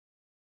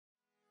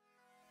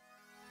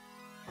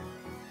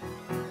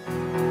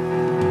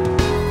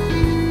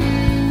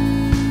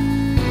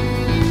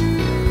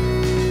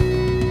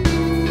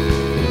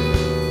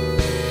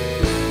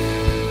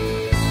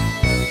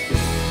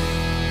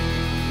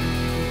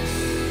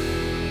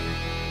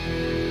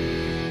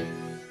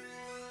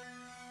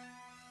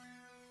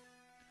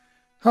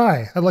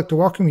Hi, I'd like to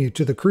welcome you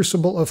to the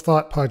Crucible of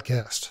Thought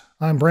podcast.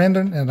 I'm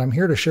Brandon, and I'm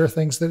here to share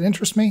things that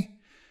interest me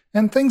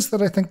and things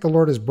that I think the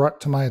Lord has brought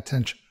to my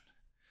attention.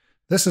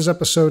 This is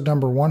episode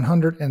number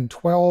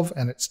 112,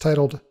 and it's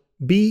titled,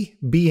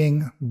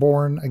 Being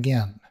Born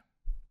Again.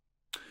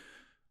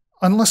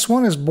 Unless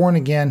one is born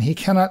again, he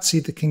cannot see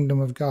the kingdom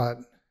of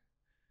God.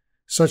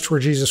 Such were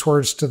Jesus'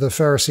 words to the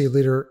Pharisee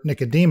leader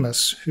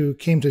Nicodemus, who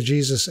came to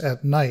Jesus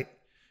at night,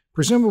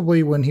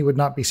 presumably when he would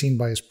not be seen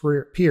by his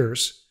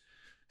peers,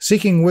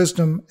 seeking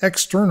wisdom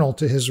external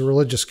to his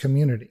religious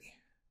community.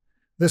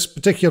 This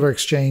particular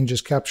exchange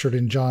is captured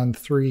in John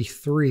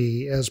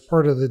 3:3 as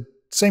part of the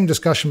same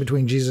discussion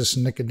between Jesus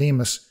and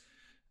Nicodemus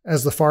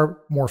as the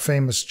far more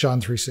famous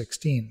John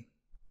 3:16.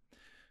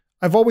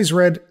 I've always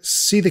read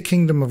 "see the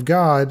kingdom of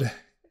God"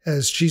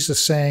 as Jesus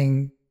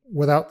saying,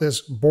 without this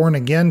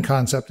born-again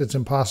concept, it's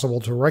impossible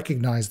to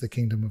recognize the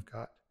kingdom of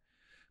God.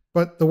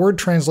 But the word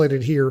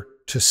translated here,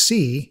 to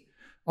see,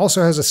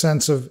 also has a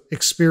sense of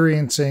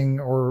experiencing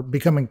or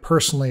becoming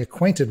personally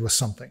acquainted with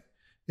something.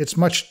 It's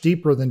much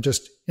deeper than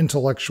just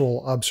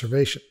intellectual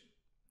observation.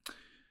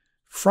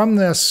 From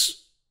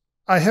this,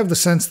 I have the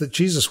sense that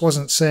Jesus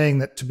wasn't saying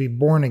that to be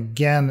born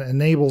again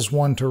enables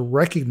one to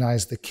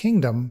recognize the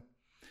kingdom,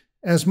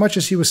 as much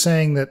as he was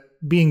saying that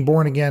being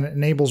born again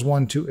enables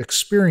one to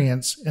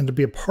experience and to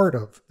be a part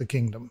of the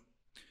kingdom.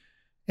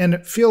 And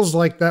it feels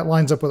like that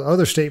lines up with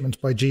other statements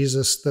by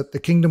Jesus that the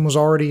kingdom was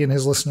already in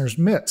his listeners'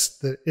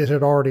 midst, that it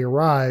had already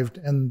arrived,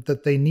 and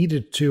that they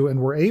needed to and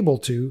were able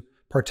to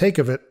partake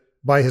of it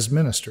by his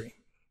ministry.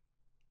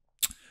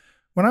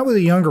 When I was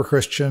a younger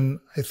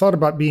Christian, I thought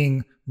about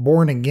being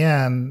born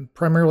again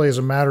primarily as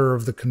a matter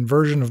of the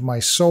conversion of my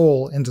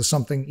soul into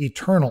something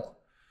eternal,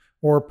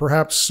 or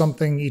perhaps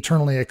something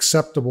eternally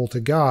acceptable to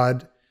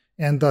God,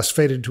 and thus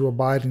fated to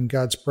abide in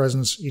God's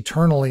presence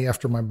eternally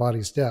after my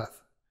body's death.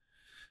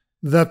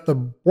 That the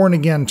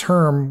born-again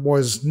term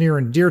was near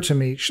and dear to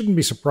me shouldn't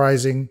be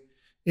surprising.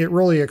 It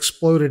really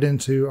exploded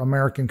into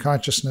American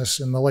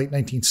consciousness in the late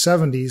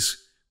 1970s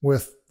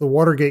with the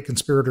Watergate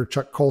conspirator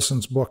Chuck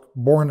Colson's book,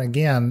 Born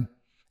Again,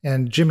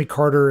 and Jimmy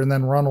Carter and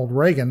then Ronald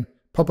Reagan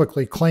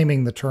publicly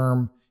claiming the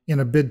term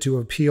in a bid to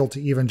appeal to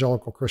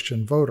evangelical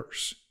Christian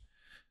voters.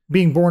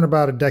 Being born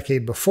about a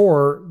decade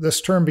before,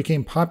 this term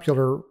became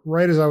popular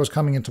right as I was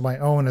coming into my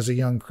own as a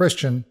young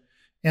Christian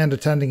and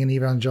attending an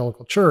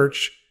evangelical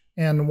church,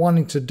 and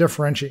wanting to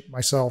differentiate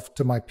myself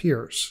to my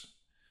peers.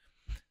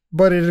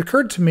 But it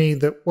occurred to me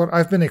that what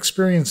I've been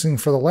experiencing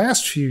for the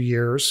last few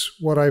years,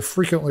 what I've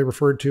frequently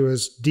referred to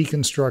as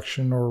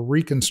deconstruction or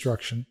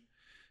reconstruction,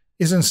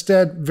 is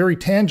instead very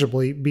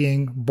tangibly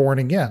being born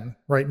again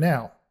right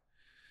now.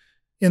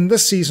 In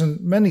this season,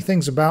 many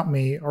things about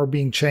me are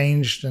being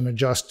changed and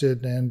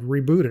adjusted and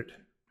rebooted.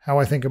 How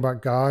I think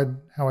about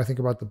God, how I think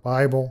about the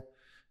Bible,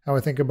 how I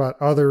think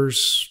about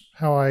others,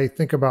 how I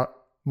think about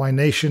my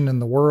nation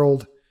and the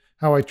world,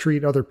 how I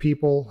treat other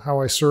people,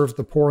 how I serve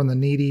the poor and the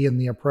needy and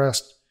the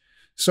oppressed.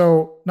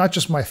 So not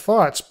just my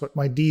thoughts, but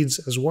my deeds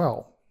as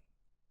well.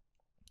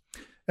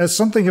 As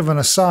something of an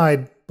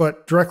aside,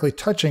 but directly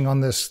touching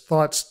on this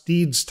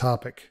thoughts-deeds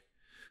topic,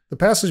 the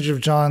passage of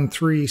John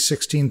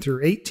 3:16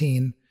 through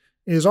 18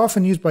 is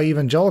often used by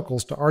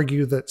evangelicals to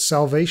argue that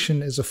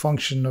salvation is a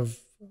function of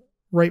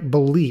right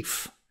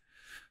belief.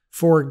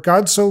 For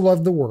God so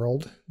loved the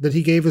world that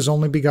he gave his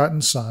only begotten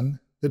Son,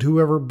 that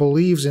whoever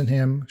believes in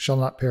him shall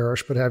not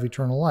perish but have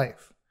eternal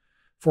life.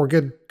 For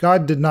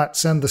God did not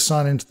send the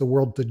Son into the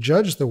world to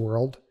judge the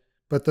world,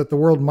 but that the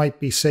world might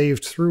be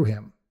saved through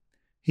him.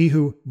 He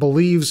who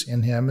believes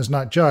in him is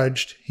not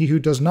judged. He who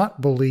does not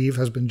believe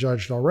has been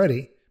judged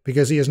already,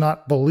 because he has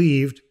not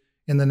believed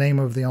in the name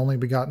of the only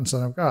begotten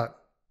Son of God.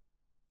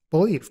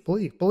 Believe,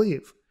 believe,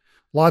 believe.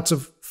 Lots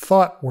of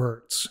thought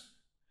words.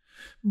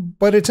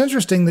 But it's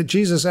interesting that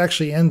Jesus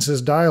actually ends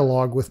his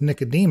dialogue with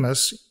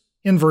Nicodemus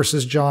in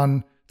verses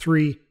John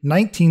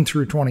 3:19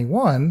 through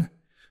 21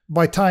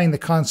 by tying the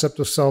concept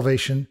of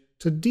salvation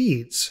to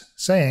deeds,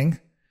 saying,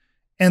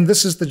 "And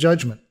this is the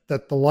judgment,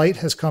 that the light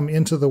has come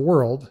into the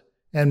world,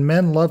 and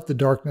men loved the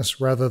darkness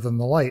rather than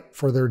the light,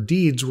 for their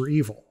deeds were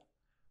evil.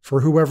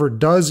 For whoever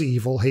does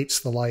evil hates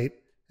the light,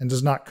 and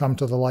does not come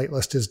to the light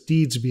lest his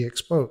deeds be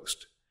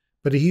exposed.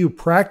 But he who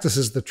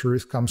practices the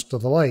truth comes to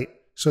the light,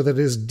 so that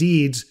his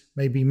deeds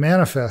may be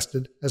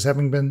manifested as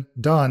having been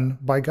done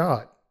by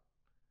God."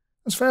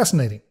 That's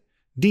fascinating.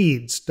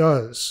 Deeds,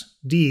 does,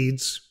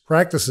 deeds,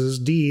 practices,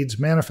 deeds,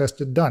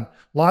 manifested, done.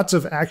 Lots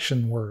of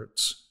action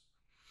words.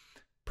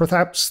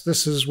 Perhaps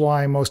this is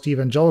why most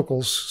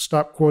evangelicals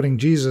stop quoting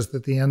Jesus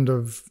at the end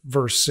of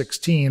verse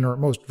 16 or at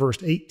most verse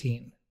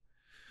 18.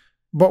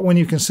 But when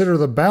you consider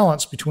the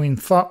balance between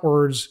thought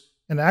words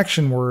and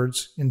action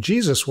words in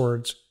Jesus'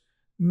 words,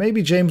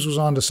 maybe James was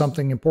on to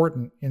something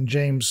important in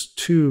James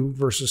 2,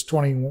 verses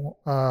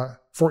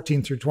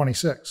 14 through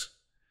 26.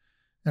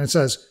 And it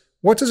says,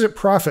 "What does it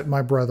profit,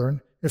 my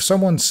brethren, if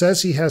someone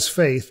says he has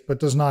faith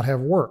but does not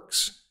have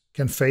works?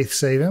 Can faith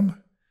save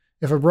him?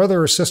 If a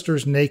brother or sister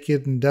is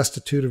naked and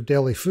destitute of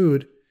daily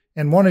food,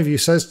 and one of you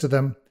says to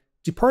them,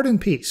 'Depart in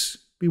peace,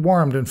 be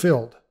warmed and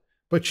filled,'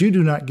 but you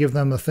do not give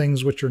them the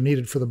things which are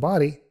needed for the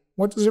body,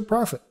 what does it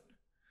profit?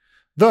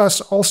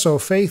 Thus also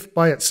faith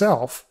by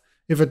itself,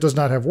 if it does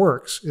not have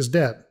works, is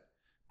dead.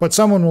 But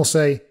someone will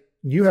say,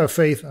 you have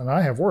faith and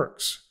I have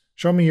works.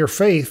 Show me your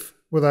faith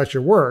without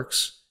your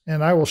works,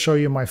 and I will show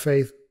you my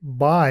faith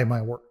by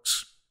my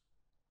works.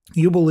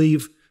 You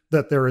believe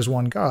that there is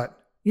one God.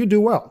 You do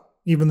well.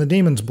 Even the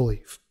demons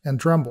believe and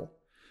tremble.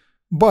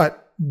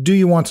 But do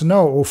you want to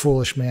know, O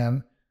foolish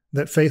man,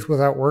 that faith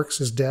without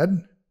works is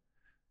dead?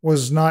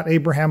 Was not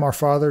Abraham our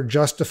father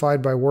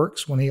justified by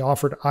works when he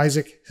offered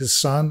Isaac his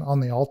son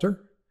on the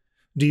altar?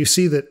 Do you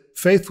see that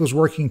faith was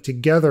working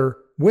together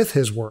with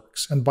his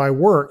works, and by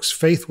works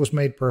faith was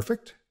made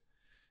perfect?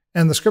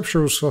 And the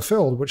scripture was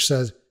fulfilled, which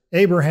says,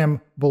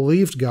 Abraham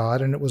believed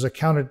God, and it was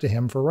accounted to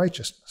him for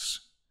righteousness.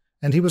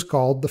 And he was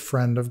called the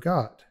friend of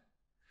God.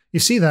 You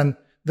see then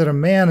that a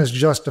man is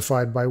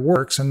justified by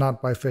works and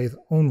not by faith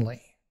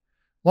only.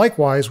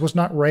 Likewise, was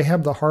not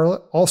Rahab the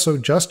harlot also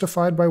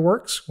justified by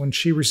works when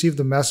she received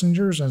the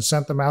messengers and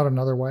sent them out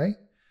another way?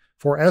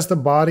 For as the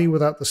body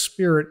without the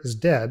spirit is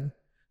dead,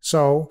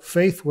 so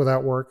faith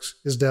without works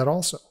is dead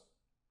also.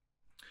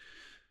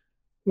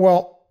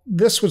 Well,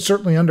 this would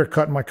certainly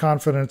undercut my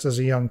confidence as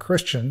a young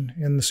Christian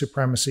in the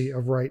supremacy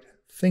of right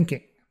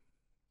thinking.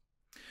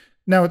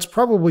 Now, it's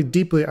probably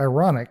deeply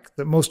ironic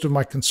that most of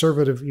my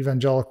conservative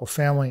evangelical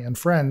family and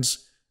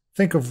friends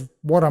think of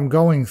what I'm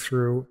going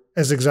through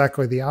as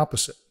exactly the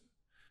opposite.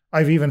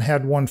 I've even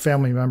had one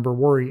family member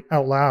worry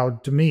out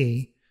loud to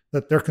me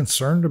that they're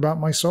concerned about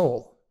my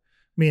soul,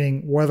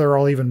 meaning whether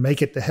I'll even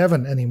make it to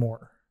heaven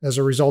anymore as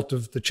a result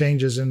of the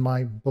changes in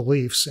my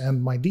beliefs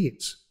and my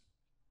deeds.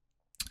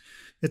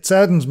 It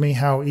saddens me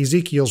how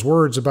Ezekiel's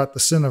words about the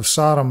sin of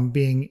Sodom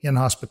being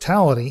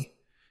inhospitality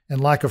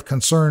and lack of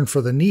concern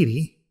for the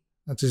needy,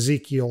 that's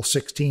Ezekiel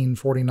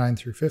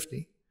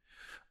 16:49-50,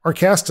 are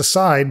cast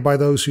aside by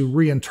those who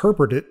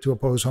reinterpret it to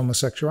oppose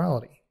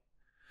homosexuality.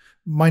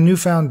 My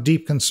newfound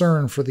deep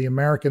concern for the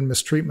American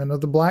mistreatment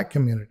of the black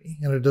community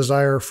and a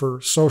desire for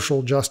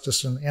social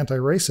justice and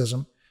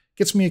anti-racism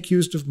gets me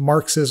accused of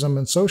Marxism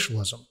and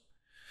socialism,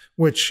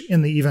 which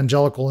in the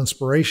evangelical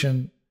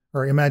inspiration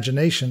or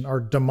imagination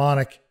are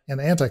demonic and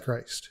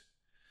antichrist.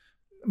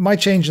 My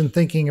change in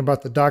thinking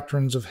about the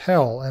doctrines of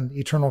hell and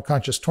eternal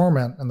conscious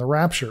torment and the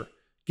rapture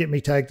get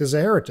me tagged as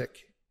a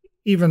heretic,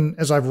 even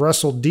as I've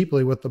wrestled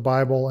deeply with the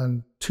Bible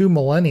and 2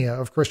 millennia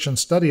of Christian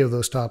study of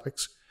those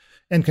topics,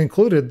 and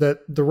concluded that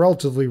the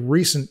relatively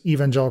recent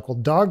evangelical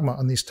dogma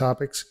on these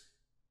topics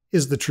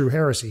is the true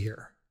heresy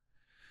here.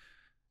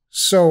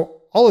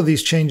 So all of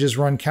these changes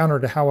run counter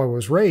to how I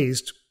was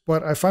raised,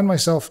 but I find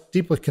myself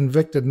deeply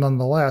convicted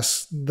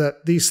nonetheless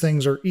that these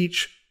things are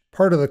each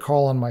part of the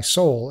call on my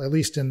soul, at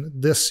least in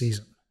this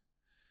season.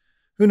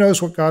 Who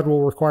knows what God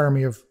will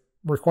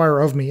require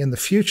of me in the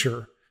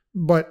future,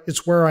 but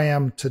it's where I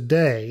am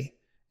today,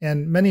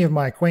 and many of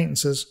my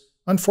acquaintances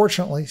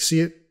unfortunately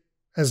see it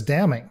as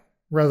damning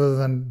rather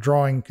than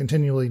drawing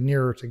continually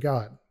nearer to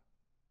God.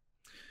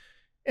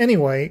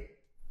 Anyway,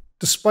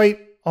 despite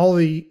all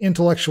the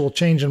intellectual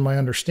change in my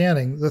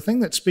understanding, the thing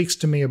that speaks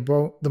to me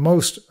the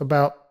most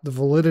about the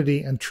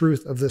validity and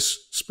truth of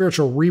this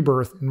spiritual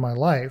rebirth in my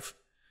life,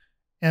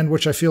 and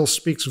which I feel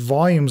speaks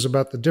volumes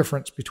about the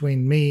difference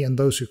between me and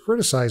those who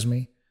criticize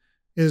me,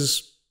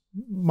 is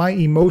my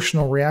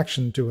emotional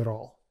reaction to it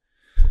all.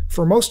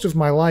 For most of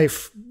my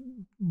life,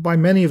 by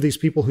many of these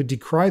people who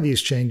decry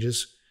these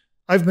changes,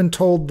 I've been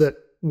told that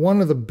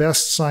one of the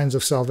best signs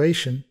of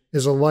salvation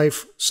is a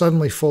life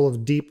suddenly full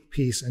of deep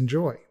peace and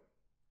joy.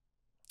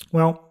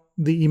 Well,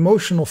 the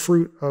emotional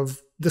fruit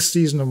of this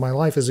season of my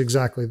life is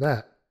exactly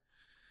that.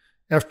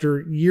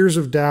 After years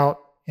of doubt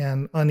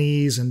and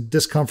unease and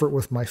discomfort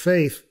with my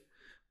faith,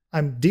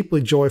 I'm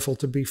deeply joyful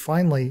to be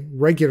finally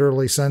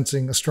regularly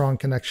sensing a strong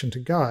connection to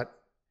God,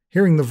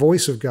 hearing the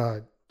voice of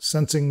God,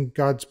 sensing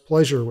God's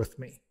pleasure with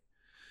me.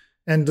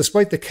 And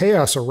despite the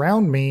chaos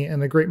around me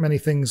and a great many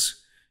things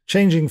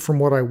changing from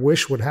what I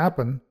wish would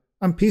happen,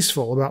 I'm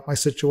peaceful about my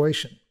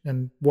situation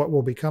and what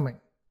will be coming.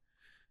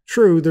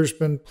 True, there's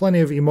been plenty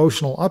of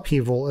emotional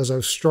upheaval as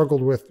I've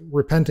struggled with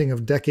repenting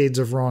of decades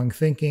of wrong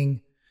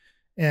thinking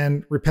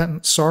and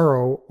repentant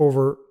sorrow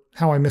over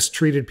how I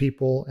mistreated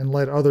people and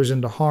led others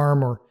into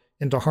harm or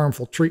into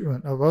harmful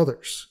treatment of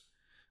others.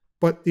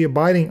 But the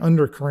abiding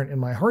undercurrent in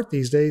my heart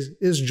these days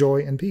is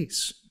joy and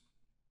peace.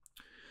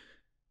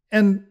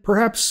 And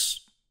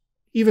perhaps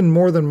even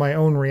more than my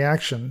own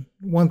reaction,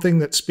 one thing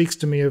that speaks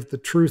to me of the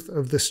truth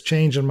of this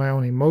change in my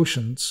own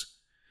emotions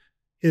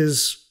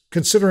is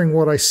considering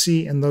what I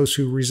see in those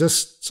who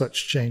resist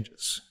such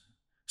changes.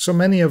 So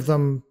many of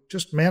them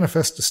just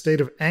manifest a state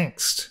of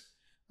angst,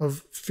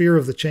 of fear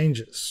of the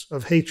changes,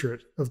 of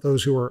hatred of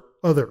those who are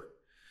other,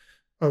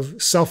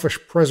 of selfish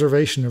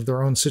preservation of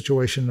their own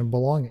situation and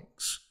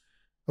belongings,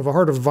 of a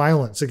heart of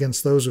violence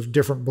against those of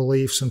different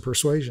beliefs and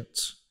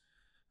persuasions,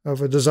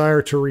 of a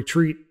desire to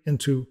retreat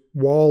into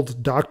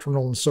walled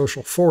doctrinal and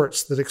social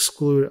forts that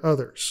exclude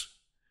others.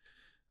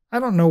 I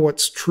don't know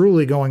what's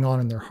truly going on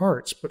in their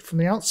hearts, but from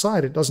the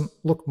outside, it doesn't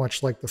look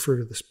much like the fruit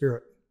of the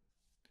Spirit.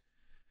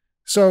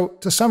 So,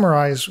 to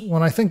summarize,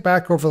 when I think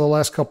back over the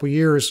last couple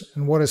years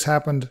and what has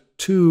happened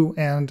to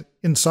and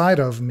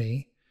inside of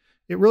me,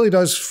 it really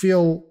does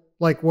feel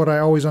like what I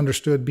always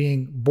understood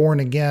being born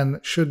again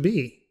should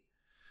be.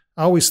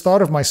 I always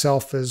thought of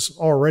myself as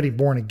already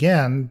born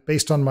again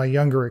based on my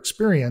younger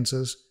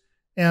experiences,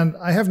 and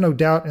I have no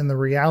doubt in the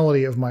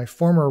reality of my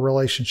former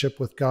relationship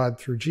with God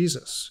through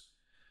Jesus.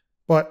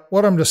 But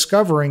what I'm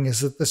discovering is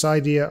that this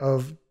idea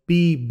of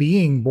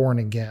being born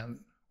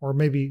again, or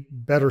maybe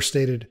better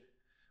stated,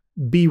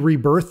 be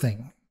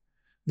rebirthing,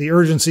 the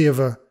urgency of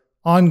an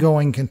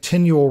ongoing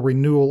continual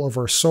renewal of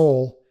our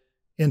soul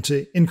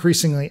into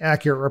increasingly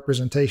accurate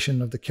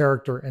representation of the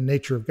character and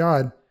nature of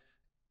God,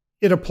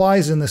 it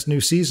applies in this new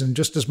season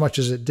just as much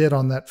as it did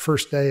on that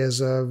first day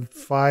as a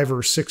 5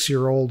 or 6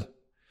 year old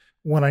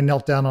when I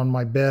knelt down on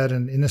my bed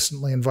and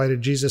innocently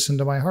invited Jesus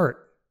into my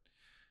heart.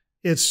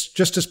 It's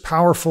just as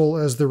powerful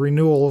as the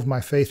renewal of my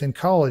faith in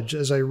college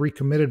as I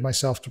recommitted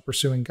myself to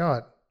pursuing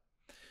God.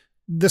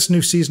 This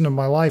new season of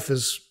my life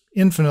is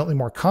infinitely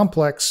more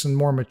complex and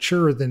more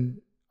mature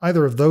than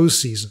either of those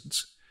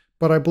seasons,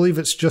 but I believe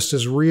it's just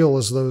as real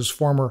as those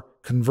former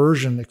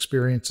conversion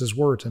experiences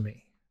were to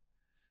me.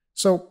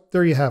 So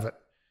there you have it.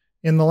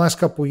 In the last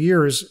couple of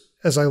years,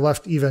 as I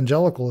left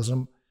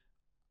evangelicalism,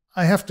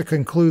 I have to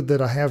conclude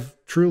that I have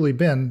truly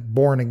been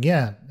born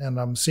again, and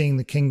I'm seeing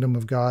the kingdom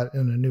of God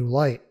in a new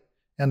light,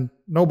 and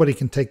nobody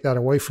can take that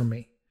away from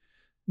me,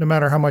 no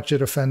matter how much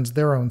it offends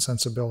their own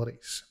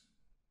sensibilities.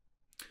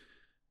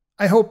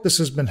 I hope this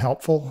has been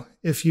helpful.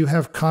 If you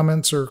have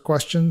comments or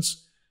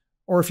questions,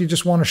 or if you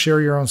just want to share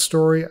your own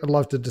story, I'd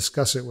love to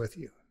discuss it with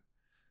you.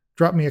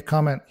 Drop me a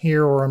comment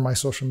here or on my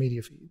social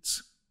media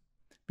feeds.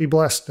 Be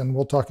blessed, and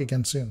we'll talk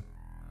again soon.